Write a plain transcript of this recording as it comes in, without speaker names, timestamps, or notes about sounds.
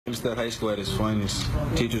Hempstead High School at its finest.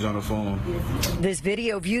 Teachers on the phone. This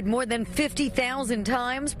video, viewed more than 50,000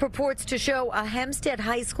 times, purports to show a Hempstead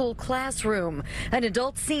High School classroom. An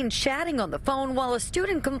adult seen chatting on the phone while a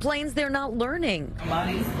student complains they're not learning.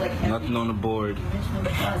 Nothing on the board.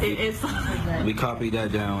 We copied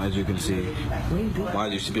that down, as you can see. Why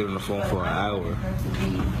did you be on the phone for an hour?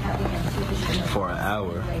 For an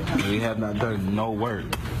hour. We have not done no work.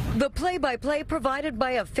 The play-by-play provided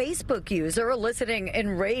by a Facebook user, eliciting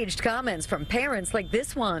enraged comments from parents like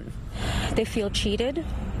this one. They feel cheated.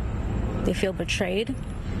 They feel betrayed.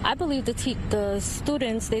 I believe the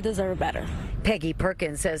students, they deserve better. Peggy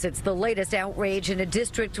Perkins says it's the latest outrage in a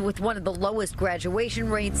district with one of the lowest graduation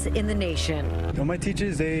rates in the nation. Well, my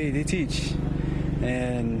teachers, they teach,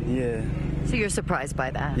 and yeah. So you're surprised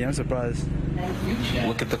by that? Yeah, I'm surprised.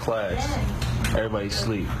 Look at the class. Everybody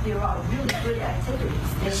sleep.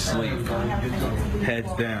 Sleep.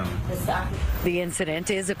 Heads down. The incident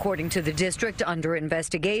is, according to the district, under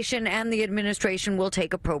investigation, and the administration will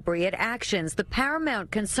take appropriate actions. The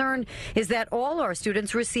paramount concern is that all our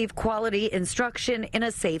students receive quality instruction in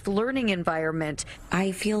a safe learning environment.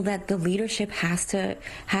 I feel that the leadership has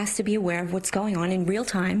to be aware of what's going on in real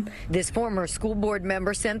time. This former school board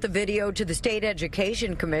member sent the video to the state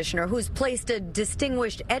education commissioner, who's placed a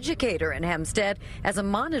distinguished educator in Hempstead as a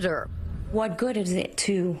monitor. What good is it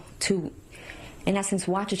to in essence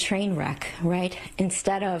watch a train wreck, right,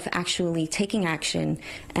 instead of actually taking action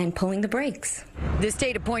and pulling the brakes? The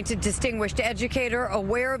state-appointed distinguished educator,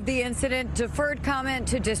 aware of the incident, deferred comment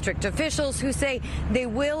to district officials who say they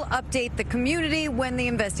will update the community when the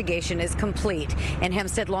investigation is complete. In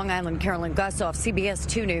Hempstead, Long Island, Carolyn, Gusoff, CBS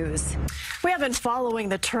 2 News. We have been following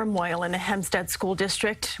the turmoil in the Hempstead School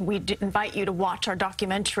District. We invite you to watch our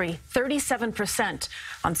documentary, 37%,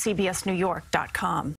 on CBSNewYork.com.